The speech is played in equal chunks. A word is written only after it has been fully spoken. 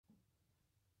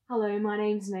Hello, my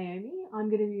name's Naomi. I'm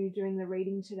going to be doing the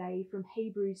reading today from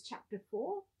Hebrews chapter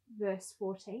 4, verse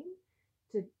 14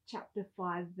 to chapter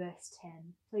 5, verse 10.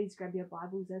 Please grab your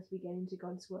Bibles as we get into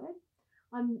God's Word.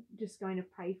 I'm just going to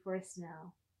pray for us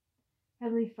now.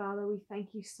 Heavenly Father, we thank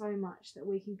you so much that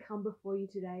we can come before you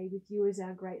today with you as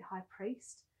our great high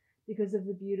priest because of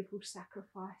the beautiful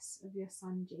sacrifice of your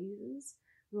Son, Jesus.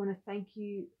 We want to thank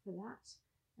you for that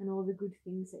and all the good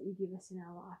things that you give us in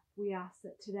our life. We ask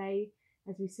that today,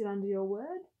 as we sit under your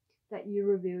word, that you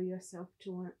reveal yourself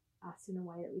to us in a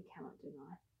way that we cannot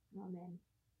deny. Amen.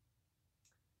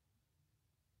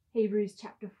 Hebrews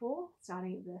chapter 4,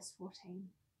 starting at verse 14.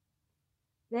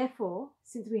 Therefore,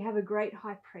 since we have a great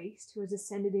high priest who has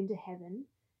ascended into heaven,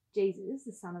 Jesus,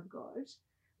 the Son of God,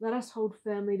 let us hold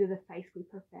firmly to the faith we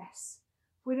profess.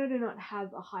 For we do not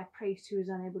have a high priest who is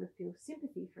unable to feel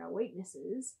sympathy for our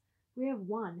weaknesses. We have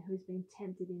one who has been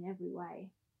tempted in every way,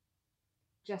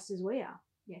 just as we are,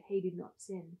 yet he did not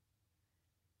sin.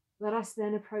 Let us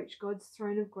then approach God's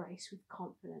throne of grace with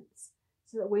confidence,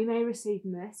 so that we may receive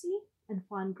mercy and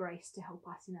find grace to help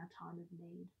us in our time of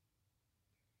need.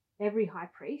 Every high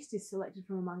priest is selected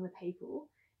from among the people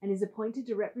and is appointed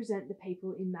to represent the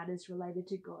people in matters related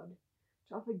to God,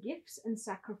 to offer gifts and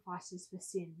sacrifices for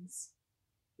sins.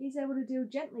 He is able to deal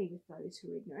gently with those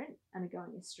who are ignorant and are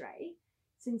going astray,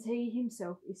 since he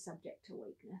himself is subject to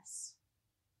weakness.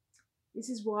 This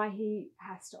is why he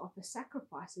has to offer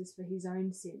sacrifices for his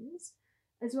own sins,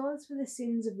 as well as for the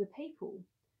sins of the people.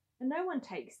 And no one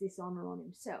takes this honour on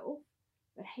himself,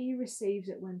 but he receives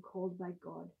it when called by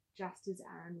God, just as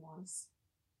Aaron was.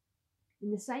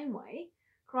 In the same way,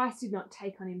 Christ did not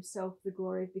take on himself the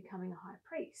glory of becoming a high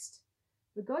priest.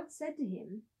 But God said to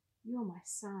him, "You are my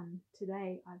son,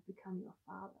 today I've become your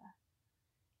father."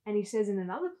 And he says in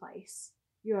another place,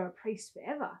 "You are a priest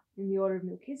forever in the order of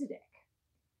Melchizedek."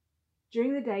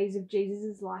 During the days of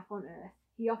Jesus' life on earth,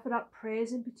 he offered up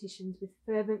prayers and petitions with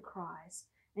fervent cries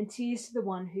and tears to the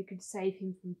one who could save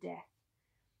him from death.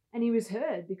 And he was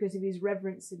heard because of his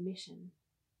reverent submission.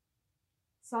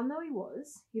 Son though he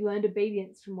was, he learned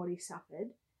obedience from what he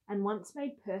suffered, and once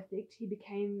made perfect, he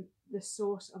became the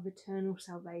source of eternal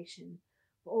salvation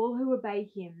for all who obey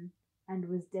him, and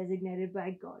was designated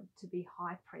by God to be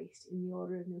high priest in the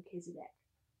order of Melchizedek.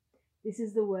 This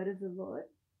is the word of the Lord.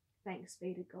 Thanks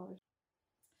be to God.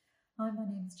 Hi, my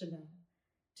name is Janelle.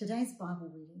 Today's Bible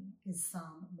reading is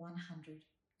Psalm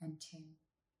 110.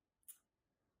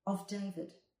 Of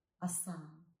David, a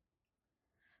psalm.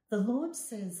 The Lord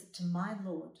says to my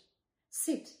Lord,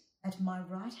 "Sit at my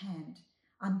right hand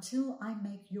until I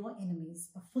make your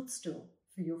enemies a footstool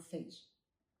for your feet."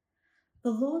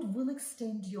 The Lord will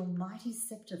extend your mighty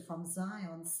scepter from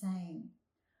Zion, saying,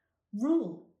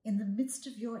 "Rule in the midst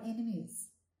of your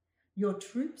enemies. Your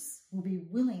troops will be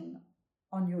willing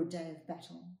on your day of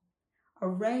battle.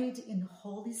 Arrayed in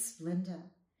holy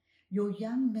splendor, your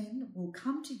young men will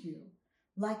come to you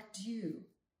like dew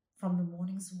from the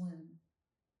morning's womb."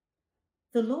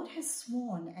 The Lord has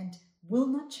sworn and will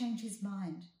not change his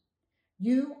mind.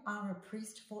 You are a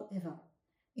priest forever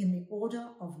in the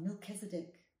order of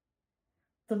Melchizedek.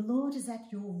 The Lord is at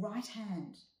your right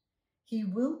hand. He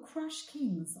will crush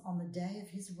kings on the day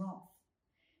of his wrath.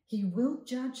 He will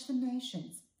judge the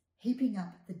nations, heaping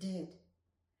up the dead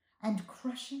and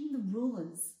crushing the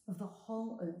rulers of the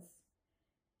whole earth.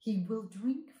 He will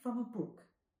drink from a brook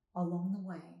along the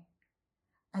way,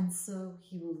 and so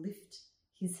he will lift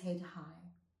his head high.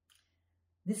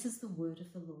 This is the word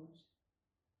of the Lord.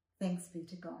 Thanks be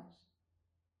to God.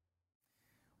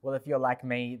 Well, if you're like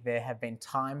me, there have been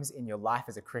times in your life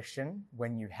as a Christian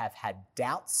when you have had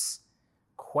doubts,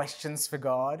 questions for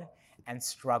God, and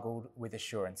struggled with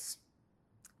assurance.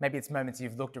 Maybe it's moments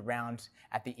you've looked around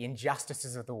at the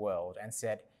injustices of the world and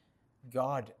said,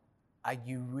 "God, are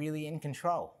you really in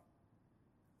control?"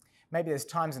 Maybe there's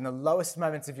times in the lowest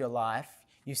moments of your life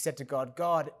you said to God,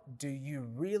 "God, do you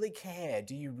really care?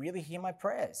 Do you really hear my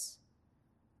prayers?"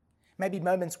 Maybe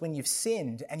moments when you've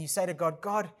sinned and you say to God,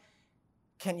 "God,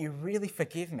 can you really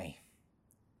forgive me?"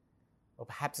 Or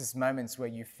perhaps it's moments where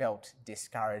you felt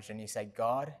discouraged and you say,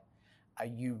 "God, are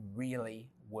you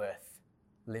really worth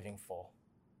living for?"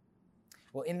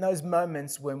 Well, in those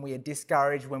moments when we are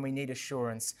discouraged, when we need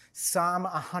assurance, Psalm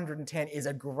 110 is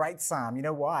a great psalm. You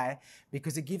know why?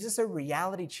 Because it gives us a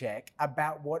reality check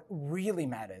about what really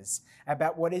matters,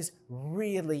 about what is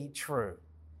really true.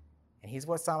 And here's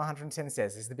what Psalm 110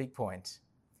 says. This is the big point.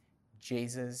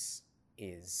 Jesus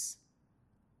is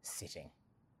sitting.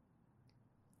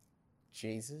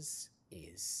 Jesus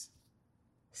is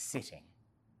sitting.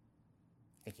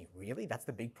 Thinking, really? That's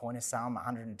the big point of Psalm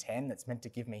 110 that's meant to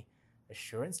give me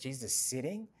assurance? Jesus is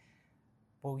sitting?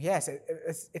 Well, yes,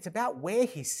 it's about where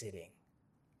he's sitting.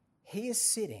 He is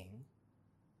sitting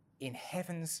in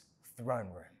heaven's throne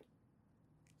room.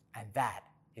 And that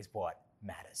is what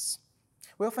matters.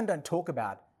 We often don't talk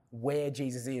about where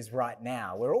Jesus is right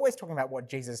now. We're always talking about what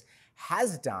Jesus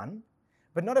has done,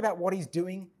 but not about what he's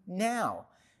doing now.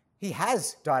 He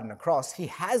has died on a cross. He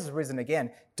has risen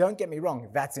again. Don't get me wrong,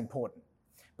 that's important.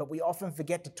 But we often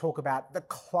forget to talk about the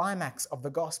climax of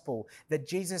the gospel, that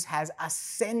Jesus has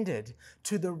ascended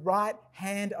to the right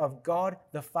hand of God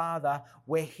the Father,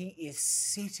 where he is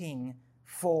sitting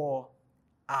for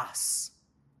us.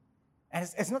 And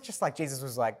it's not just like Jesus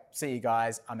was like, see you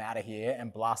guys, I'm out of here,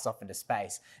 and blast off into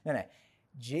space. No.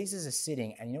 Jesus is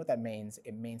sitting, and you know what that means?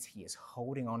 It means he is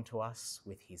holding on to us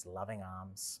with his loving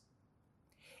arms.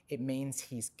 It means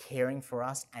he's caring for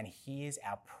us and hears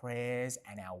our prayers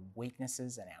and our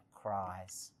weaknesses and our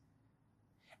cries.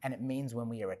 And it means when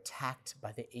we are attacked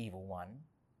by the evil one,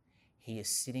 he is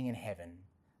sitting in heaven,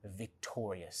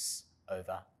 victorious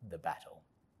over the battle.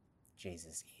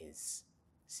 Jesus is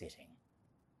sitting.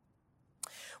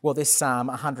 Well, this Psalm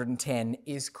 110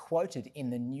 is quoted in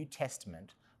the New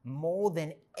Testament more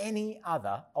than any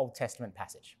other Old Testament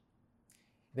passage.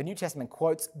 The New Testament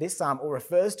quotes this psalm or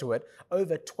refers to it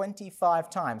over 25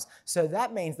 times. So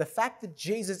that means the fact that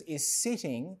Jesus is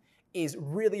sitting is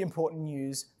really important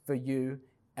news for you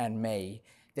and me.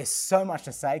 There's so much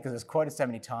to say because it's quoted so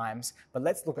many times, but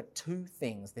let's look at two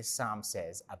things this psalm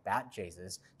says about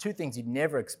Jesus, two things you'd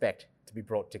never expect to be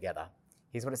brought together.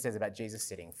 Here's what it says about Jesus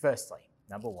sitting. Firstly,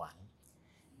 number one,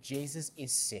 Jesus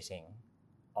is sitting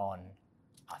on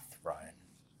a throne.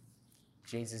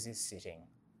 Jesus is sitting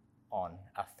on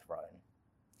a throne.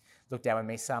 Look down with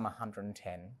me, Psalm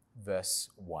 110, verse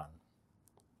 1.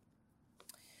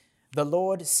 The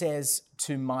Lord says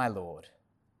to my Lord,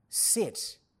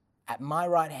 sit at my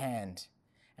right hand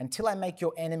until I make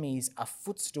your enemies a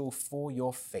footstool for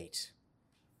your feet.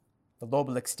 The Lord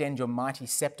will extend your mighty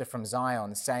scepter from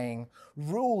Zion, saying,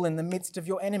 rule in the midst of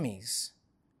your enemies.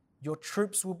 Your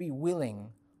troops will be willing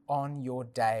on your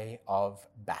day of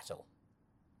battle.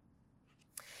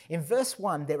 In verse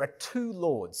 1, there are two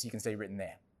Lords you can see written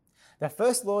there. The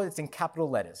first Lord is in capital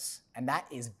letters, and that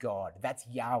is God. That's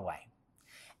Yahweh.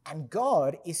 And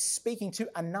God is speaking to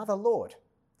another Lord.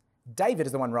 David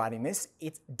is the one writing this.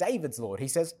 It's David's Lord. He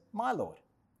says, my Lord.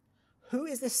 Who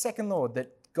is this second Lord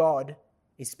that God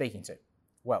is speaking to?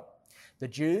 Well, the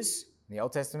Jews in the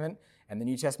Old Testament and the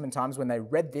New Testament times, when they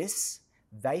read this,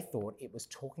 they thought it was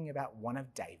talking about one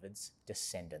of David's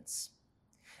descendants.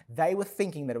 They were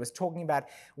thinking that it was talking about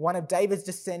one of David's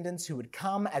descendants who would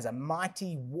come as a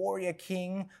mighty warrior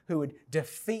king, who would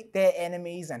defeat their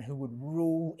enemies and who would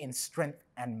rule in strength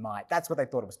and might. That's what they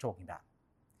thought it was talking about.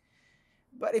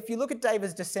 But if you look at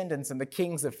David's descendants and the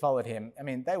kings that followed him,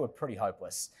 they were pretty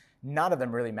hopeless. None of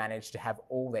them really managed to have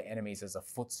all their enemies as a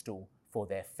footstool for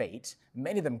their feet.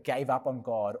 Many of them gave up on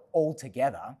God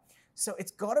altogether. So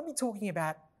it's got to be talking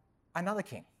about another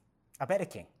king, a better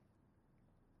king.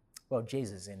 Well,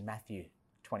 Jesus in Matthew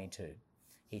 22,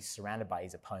 he's surrounded by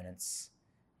his opponents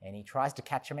and he tries to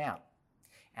catch them out.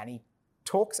 And he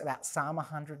talks about Psalm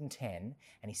 110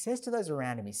 and he says to those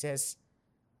around him, he says,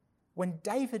 when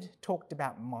David talked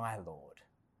about my Lord,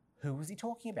 who was he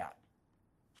talking about?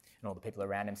 And all the people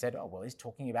around him said, oh, well, he's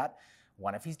talking about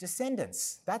one of his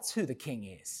descendants. That's who the king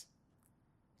is.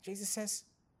 Jesus says,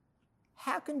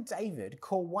 how can David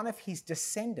call one of his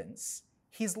descendants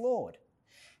his Lord?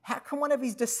 How can one of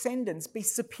his descendants be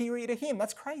superior to him?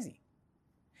 That's crazy.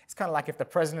 It's kind of like if the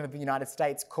president of the United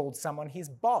States called someone his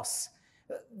boss.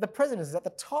 The president is at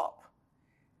the top.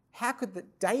 How could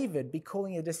David be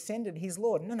calling a descendant his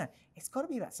Lord? No, it's got to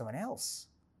be about someone else.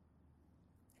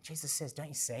 Jesus says, don't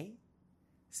you see?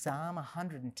 Psalm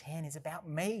 110 is about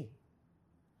me.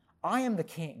 I am the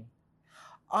king.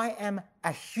 I am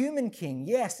a human king,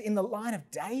 yes, in the line of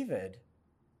David,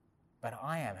 but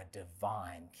I am a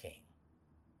divine king.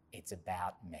 It's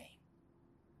about me.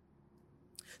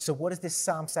 So what does this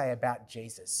psalm say about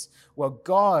Jesus? Well,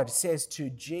 God says to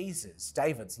Jesus,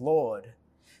 David's Lord,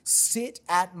 sit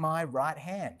at my right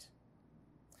hand.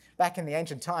 Back in the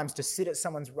ancient times, to sit at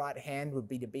someone's right hand would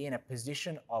be to be in a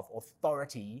position of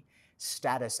authority,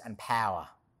 status, and power.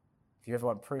 If you ever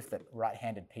want proof that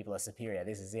right-handed people are superior,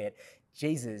 this is it.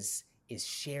 Jesus is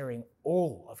sharing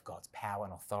all of God's power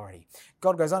and authority.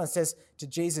 God goes on and says to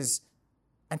Jesus,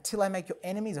 until I make your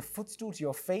enemies a footstool to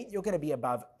your feet, you're going to be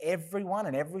above everyone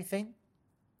and everything.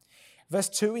 Verse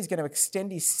 2, he's going to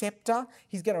extend his scepter.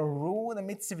 He's going to rule in the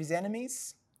midst of his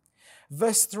enemies.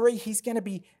 Verse 3, he's going to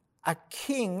be a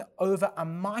king over a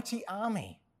mighty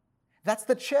army. That's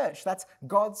the church. That's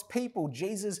God's people.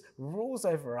 Jesus rules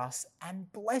over us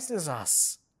and blesses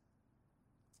us.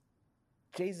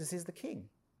 Jesus is the King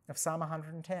of Psalm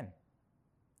 110. And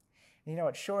you know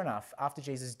what? Sure enough, after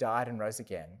Jesus died and rose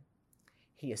again,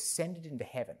 he ascended into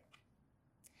heaven.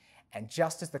 And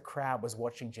just as the crowd was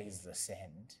watching Jesus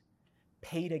ascend,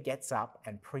 Peter gets up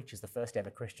and preaches the first ever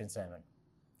Christian sermon.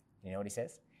 You know what he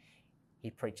says?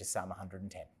 He preaches Psalm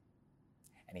 110.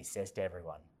 And he says to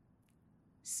everyone,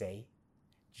 "See,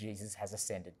 Jesus has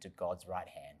ascended to God's right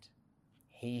hand.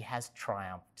 He has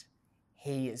triumphed.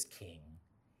 He is king.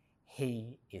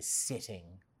 He is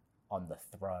sitting on the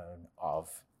throne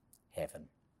of heaven."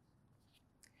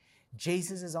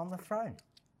 Jesus is on the throne.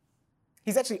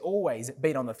 He's actually always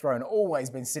been on the throne, always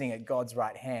been sitting at God's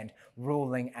right hand,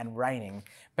 ruling and reigning.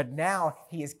 But now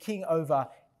he is king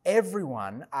over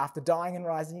everyone after dying and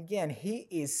rising again. He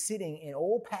is sitting in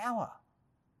all power.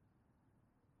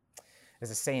 There's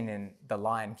a scene in The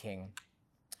Lion King,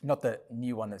 not the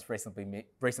new one that's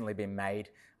recently been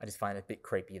made. I just find it a bit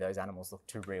creepy. Those animals look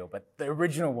too real. But the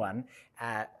original one,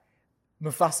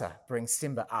 Mufasa brings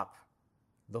Simba up,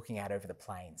 looking out over the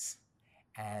plains.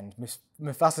 And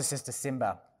Mufasa says to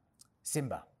Simba,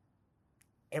 "Simba,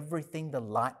 everything the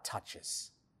light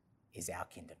touches is our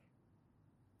kingdom."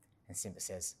 And Simba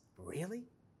says,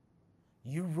 "Really?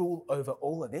 You rule over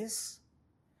all of this?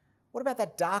 What about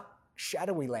that dark,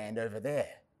 shadowy land over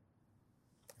there?"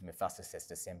 And Mufasa says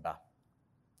to Simba,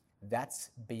 "That's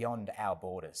beyond our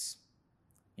borders.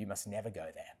 You must never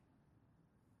go there."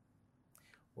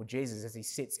 Well, Jesus, as he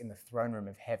sits in the throne room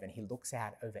of heaven, he looks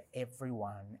out over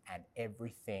everyone and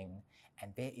everything,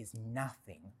 and there is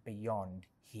nothing beyond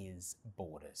his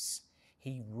borders.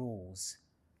 He rules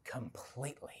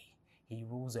completely. He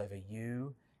rules over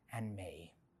you and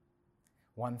me.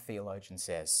 One theologian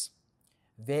says,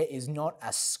 "There is not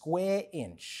a square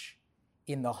inch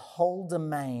in the whole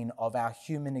domain of our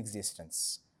human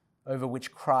existence over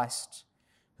which Christ,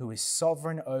 who is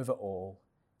sovereign over all,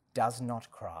 does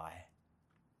not cry,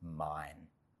 'Mine.'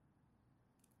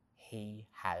 He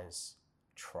has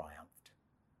triumphed."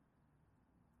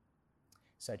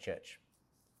 So, church,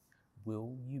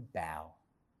 will you bow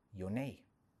your knee?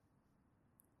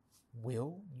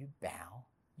 Will you bow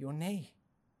your knee?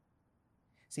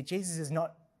 See, Jesus is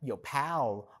not your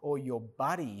pal or your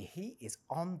buddy. He is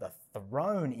on the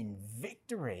throne in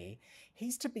victory.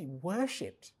 He's to be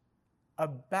worshipped,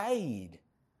 obeyed,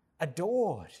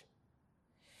 adored.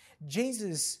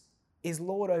 Jesus is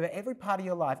Lord over every part of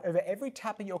your life, over every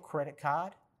tap of your credit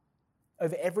card,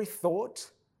 over every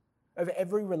thought, over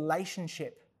every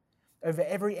relationship, over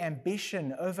every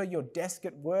ambition, over your desk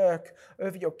at work,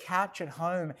 over your couch at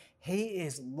home. He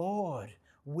is Lord.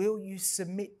 Will you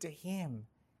submit to him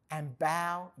and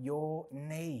bow your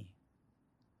knee?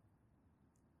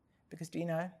 Because do you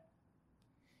know,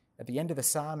 at the end of the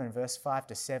psalm in verse 5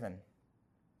 to 7,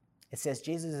 it says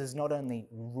Jesus is not only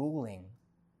ruling,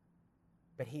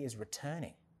 but he is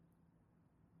returning.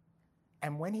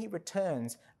 And when he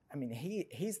returns,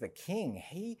 he's the king.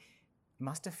 He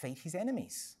must defeat his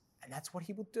enemies. And that's what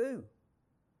he will do.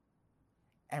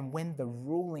 And when the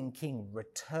ruling king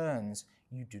returns,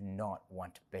 you do not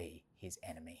want to be his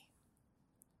enemy.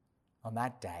 On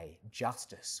that day,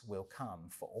 justice will come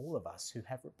for all of us who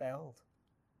have rebelled.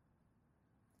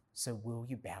 So will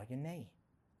you bow your knee?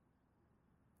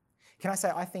 Can I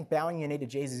say, I think bowing your knee to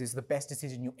Jesus is the best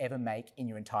decision you'll ever make in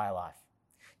your entire life.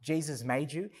 Jesus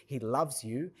made you, he loves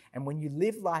you, and when you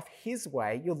live life his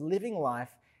way, you're living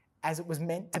life as it was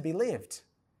meant to be lived.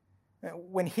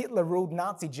 When Hitler ruled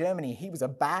Nazi Germany, he was a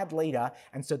bad leader,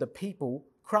 and so the people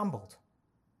crumbled.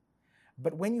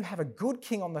 But when you have a good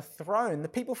king on the throne, the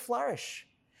people flourish.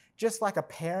 Just like a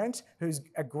parent who's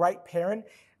a great parent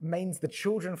means the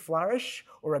children flourish,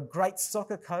 or a great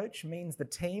soccer coach means the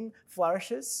team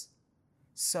flourishes,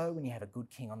 so when you have a good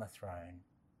king on the throne,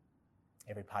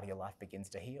 every part of your life begins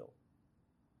to heal.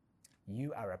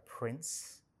 You are a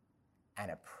prince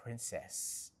and a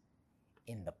princess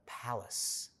in the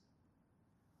palace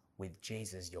with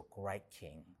Jesus, your great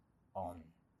king, on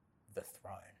the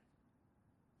throne.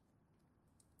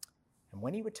 And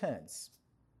when he returns,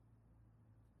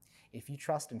 if you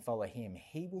trust and follow him,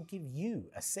 he will give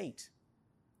you a seat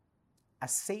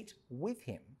with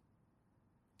him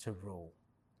to rule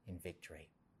in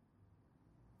victory.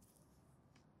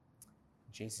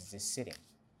 Jesus is sitting,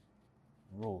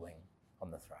 ruling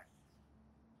on the throne.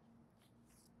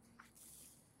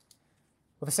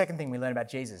 Well, the second thing we learn about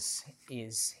Jesus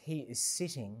is he is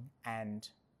sitting and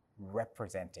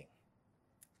representing.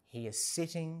 He is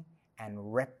sitting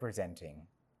and representing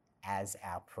as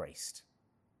our priest.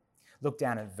 Look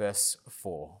down at verse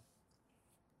 4.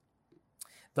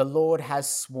 The Lord has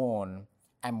sworn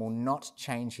and will not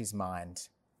change his mind.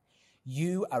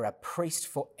 You are a priest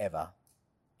forever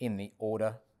in the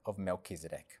order of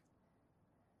Melchizedek.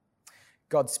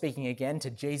 God's speaking again to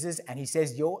Jesus, and he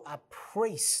says, "You're a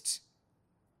priest."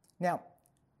 Now,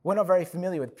 we're not very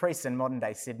familiar with priests in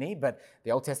modern-day Sydney, but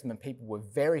the Old Testament people were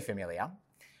very familiar.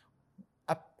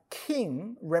 A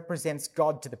king represents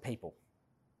God to the people,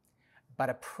 but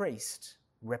a priest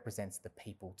represents the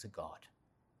people to God.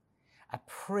 A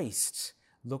priest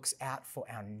looks out for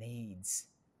our needs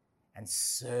and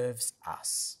serves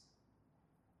us.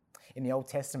 In the Old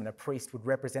Testament, a priest would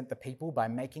represent the people by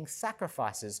making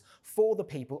sacrifices for the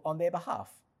people on their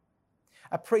behalf.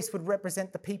 A priest would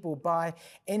represent the people by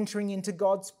entering into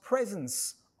God's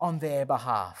presence on their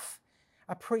behalf.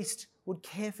 A priest would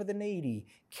care for the needy,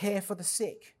 care for the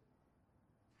sick.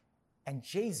 And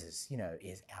Jesus,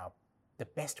 is the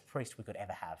best priest we could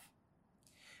ever have,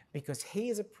 because he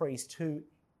is a priest who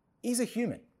is a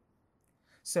human.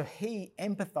 So he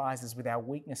empathizes with our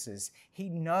weaknesses. He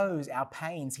knows our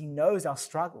pains. He knows our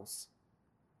struggles.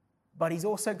 But he's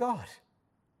also God.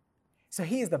 So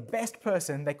he is the best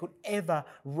person that could ever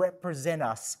represent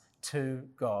us to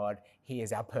God. He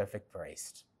is our perfect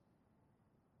priest.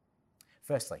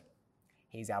 Firstly,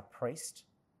 he's our priest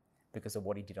because of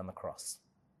what he did on the cross.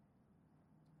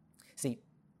 See,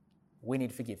 we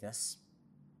need forgiveness,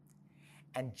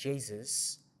 and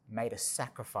Jesus made a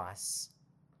sacrifice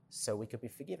so we could be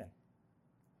forgiven.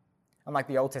 Unlike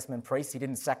the Old Testament priest, he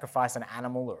didn't sacrifice an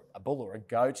animal or a bull or a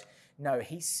goat. No,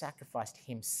 he sacrificed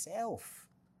himself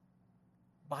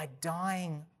by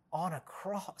dying on a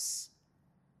cross.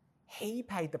 He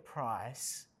paid the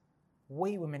price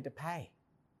we were meant to pay.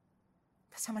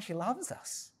 That's how much he loves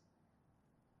us.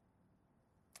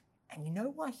 And you know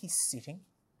why he's sitting?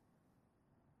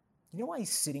 You know why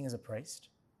he's sitting as a priest?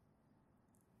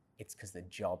 It's because the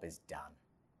job is done.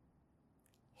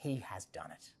 He has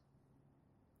done it.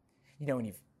 When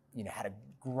you've had a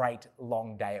great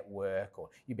long day at work, or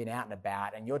you've been out and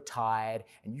about and you're tired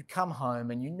and you come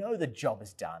home and you know the job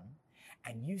is done,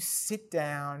 and you sit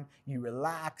down, you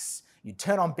relax, you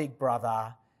turn on Big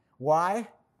Brother. Why?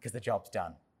 Because the job's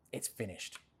done. It's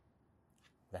finished.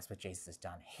 That's what Jesus has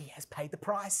done. He has paid the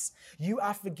price. You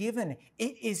are forgiven.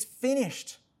 It is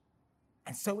finished.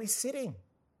 And so he's sitting.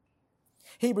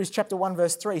 Hebrews chapter 1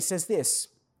 verse 3 says this: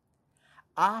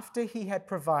 "After he had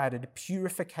provided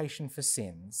purification for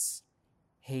sins,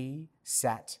 he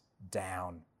sat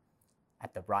down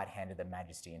at the right hand of the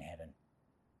Majesty in heaven."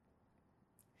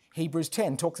 Hebrews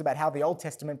 10 talks about how the Old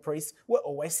Testament priests were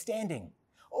always standing,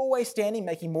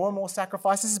 making more and more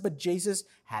sacrifices, but Jesus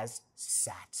has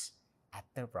sat at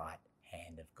the right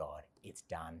hand of God. It's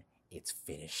done. It's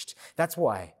finished. That's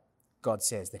why God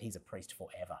says that he's a priest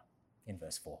forever in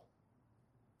verse 4.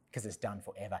 Because it's done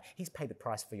forever. He's paid the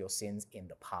price for your sins in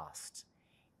the past,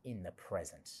 in the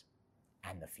present,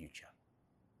 and the future.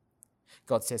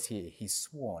 God says here, he's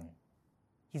sworn.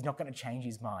 He's not going to change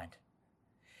his mind.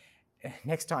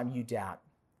 Next time you doubt,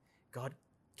 God,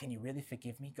 can you really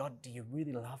forgive me? God, do you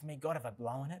really love me? God, have I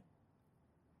blown it?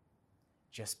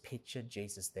 Just picture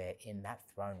Jesus there in that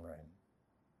throne room,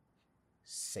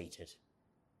 seated.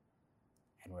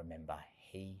 And remember,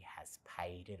 he has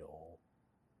paid it all.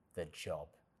 The job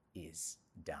is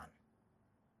done.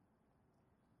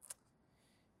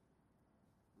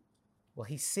 Well,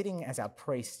 he's sitting as our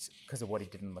priest because of what he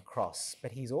did on the cross,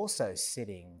 but he's also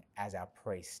sitting as our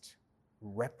priest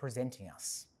representing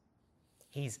us.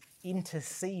 He's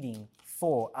interceding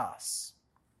for us.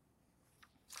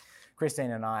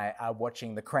 Christine and I are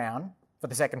watching The Crown for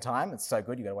the second time. It's so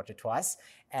good, you've got to watch it twice.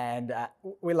 And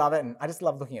we love it, and I just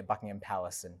love looking at Buckingham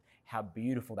Palace and how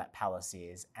beautiful that palace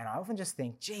is. And I often just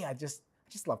think, I just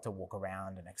love to walk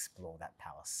around and explore that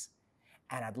palace.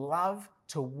 And I'd love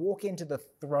to walk into the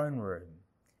throne room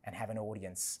and have an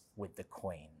audience with the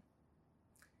Queen.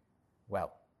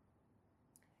 Well,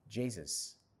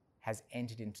 Jesus has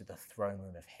entered into the throne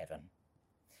room of heaven.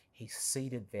 He's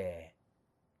seated there,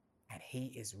 and he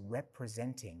is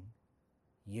representing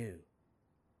you.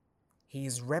 He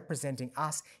is representing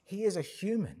us. He is a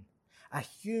human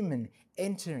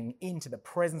entering into the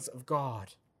presence of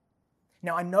God.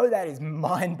 Now, I know that is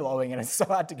mind-blowing and it's so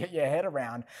hard to get your head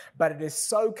around, but it is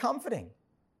so comforting.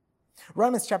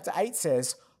 Romans chapter 8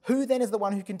 says, "Who then is the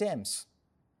one who condemns?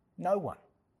 No one.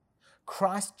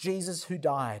 Christ Jesus, who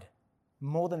died,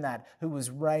 more than that, who was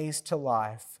raised to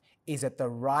life, is at the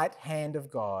right hand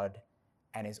of God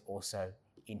and is also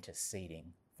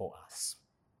interceding for us."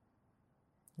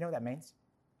 You know what that means?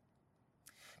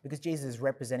 Because Jesus is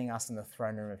representing us in the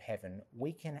throne room of heaven,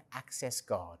 we can access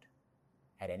God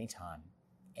at any time,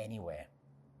 anywhere.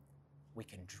 We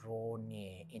can draw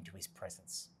near into his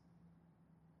presence.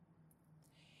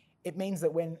 It means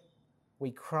that when we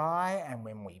cry and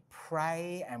when we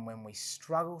pray and when we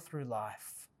struggle through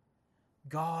life,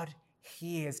 God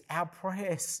hears our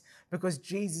prayers because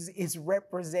Jesus is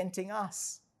representing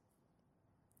us.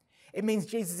 It means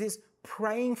Jesus is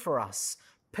praying for us,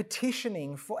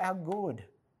 petitioning for our good.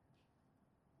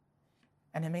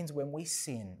 And it means when we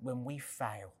sin, when we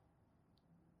fail,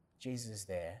 Jesus is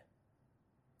there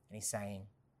and he's saying,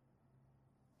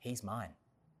 he's mine.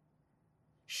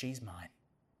 She's mine.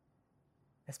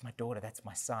 That's my daughter. That's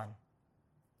my son.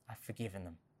 I've forgiven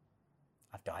them.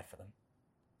 I've died for them.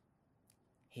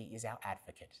 He is our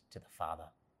advocate to the Father.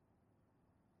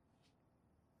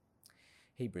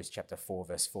 Hebrews chapter 4,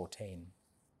 verse 14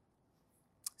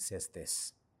 says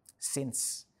this: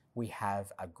 since we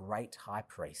have a great high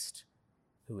priest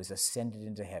who has ascended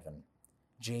into heaven,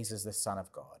 Jesus, the Son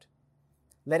of God,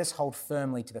 let us hold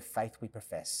firmly to the faith we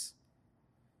profess.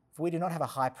 For we do not have a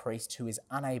high priest who is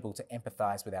unable to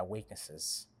empathize with our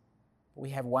weaknesses, but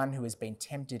we have one who has been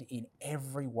tempted in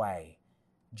every way,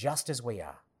 just as we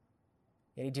are,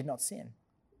 yet he did not sin.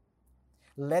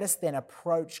 Let us then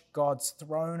approach God's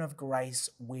throne of grace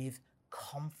with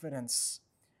confidence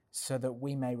so that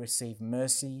we may receive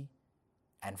mercy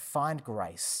and find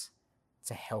grace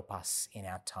to help us in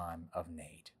our time of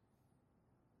need.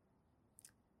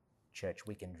 Church,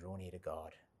 we can draw near to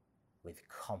God with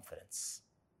confidence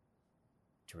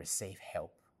to receive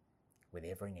help with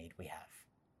every need we have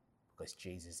because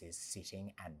Jesus is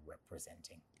sitting and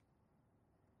representing.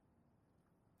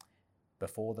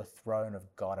 Before the throne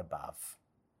of God above,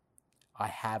 I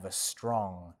have a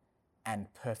strong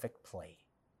and perfect plea,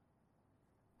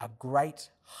 a great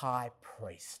high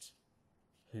priest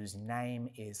whose name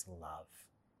is love,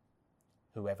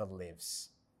 whoever lives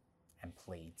and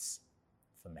pleads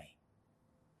for me.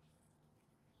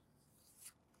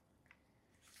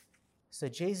 So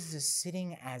Jesus is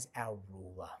sitting as our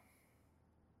ruler,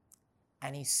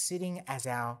 and he's sitting as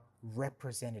our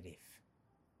representative.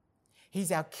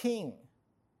 He's our king,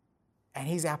 and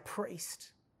he's our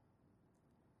priest.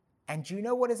 And do you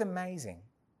know what is amazing?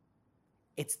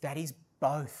 It's that he's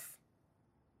both.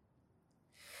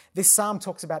 This psalm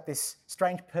talks about this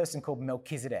strange person called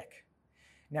Melchizedek.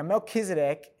 Now,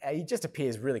 Melchizedek, he just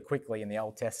appears really quickly in the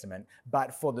Old Testament,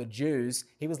 but for the Jews,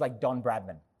 he was like Don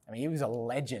Bradman. I mean, he was a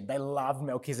legend. They loved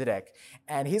Melchizedek.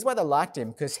 And here's why they liked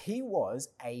him, because he was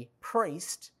a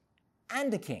priest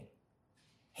and a king.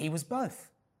 He was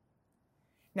both.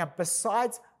 Now,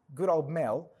 besides good old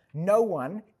Mel, no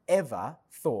one ever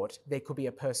thought there could be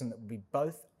a person that would be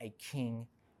both a king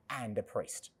and a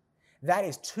priest. That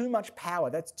is too much power.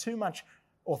 That's too much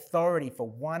authority for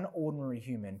one ordinary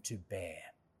human to bear.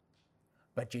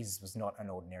 But Jesus was not an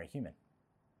ordinary human.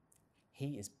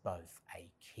 He is both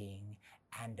a king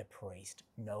and a priest.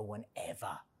 No one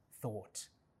ever thought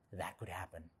that could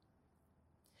happen.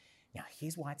 Now,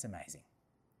 here's why it's amazing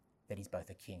that he's both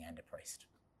a king and a priest.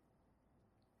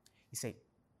 You see,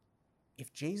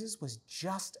 if Jesus was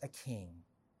just a king,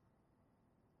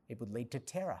 it would lead to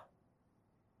terror.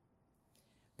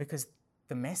 Because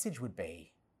the message would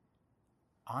be,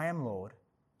 I am Lord,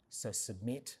 so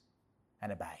submit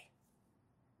and obey.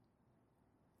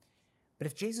 But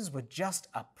if Jesus were just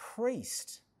a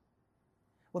priest,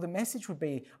 well, the message would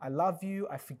be, I love you,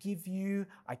 I forgive you,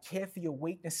 I care for your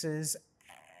weaknesses,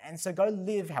 and so go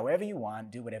live however you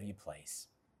want, do whatever you please.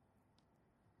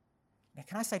 Now,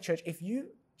 can I say, church, if you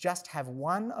just have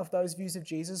one of those views of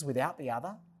Jesus without the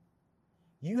other,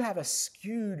 you have a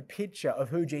skewed picture of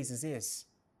who Jesus is.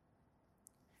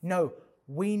 No,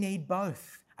 we need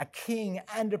both, a king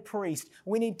and a priest.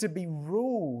 We need to be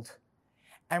ruled,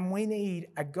 and we need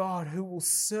a God who will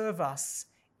serve us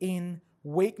in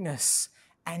weakness.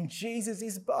 And Jesus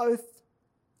is both.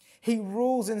 He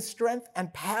rules in strength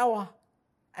and power,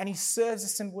 and he serves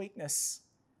us in weakness,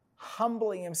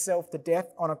 humbling himself to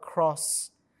death on a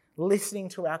cross, listening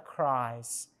to our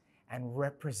cries, and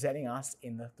representing us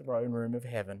in the throne room of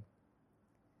heaven.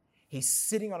 He's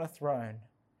sitting on a throne,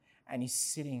 and he's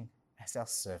sitting as our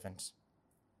servant.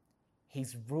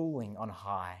 He's ruling on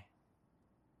high,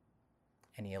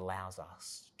 and he allows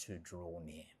us to draw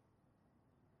near.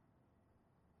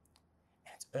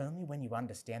 And it's only when you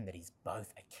understand that he's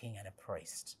both a king and a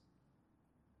priest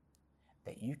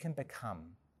that you can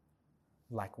become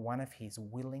like one of his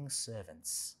willing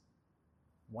servants,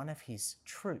 one of his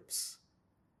troops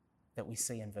that we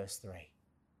see in verse 3.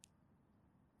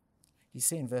 You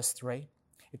see in verse 3,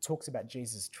 it talks about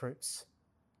Jesus' troops,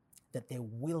 that they're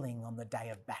willing on the day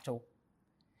of battle,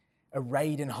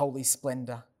 arrayed in holy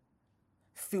splendor,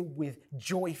 filled with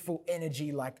joyful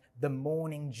energy like the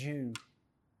morning dew.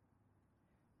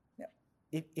 Now,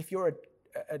 if you're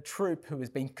a troop who has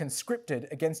been conscripted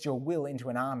against your will into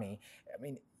an army,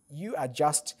 you are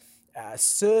just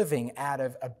serving out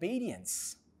of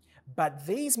obedience. But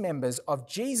these members of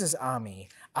Jesus' army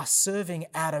are serving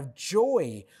out of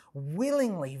joy,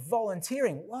 willingly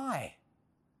volunteering. Why?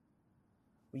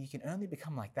 Well, you can only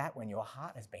become like that when your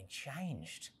heart has been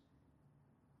changed.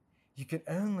 You can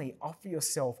only offer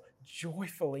yourself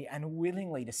joyfully and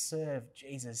willingly to serve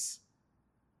Jesus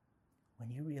when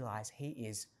you realize he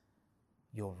is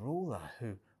your ruler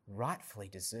who rightfully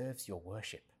deserves your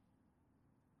worship,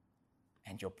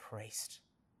 and your priest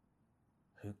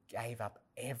who gave up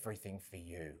everything for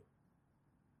you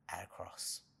at a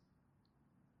cross.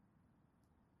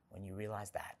 When you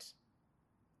realize that,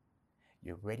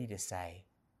 you're ready to say,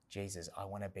 Jesus, I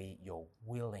want to be your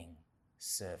willing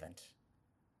servant.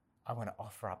 I want to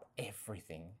offer up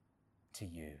everything to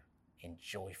you in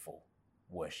joyful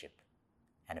worship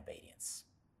and obedience.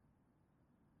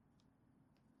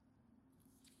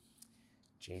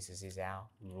 Jesus is our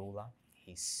ruler.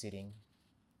 He's sitting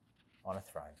on a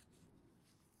throne.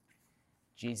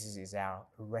 Jesus is our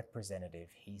representative.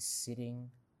 He's sitting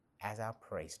as our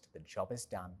priest. The job is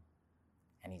done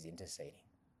and he's interceding.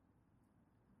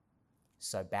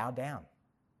 So bow down.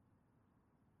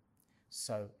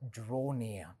 So draw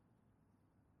near.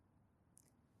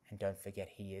 And don't forget,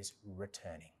 he is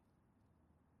returning.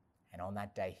 And on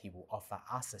that day, he will offer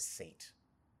us a seat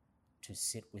to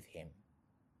sit with him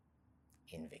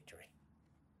in victory.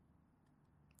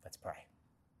 Let's pray.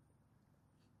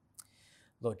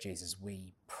 Lord Jesus,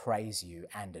 we praise you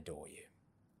and adore you.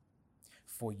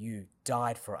 For you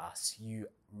died for us, you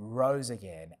rose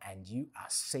again, and you are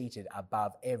seated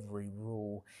above every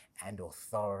rule and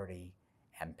authority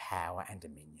and power and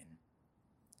dominion.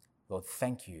 Lord,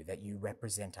 thank you that you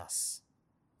represent us,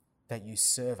 that you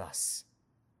serve us,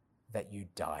 that you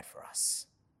died for us.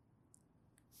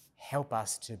 Help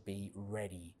us to be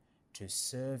ready to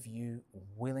serve you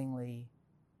willingly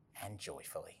and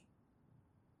joyfully.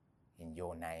 In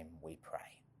your name we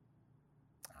pray.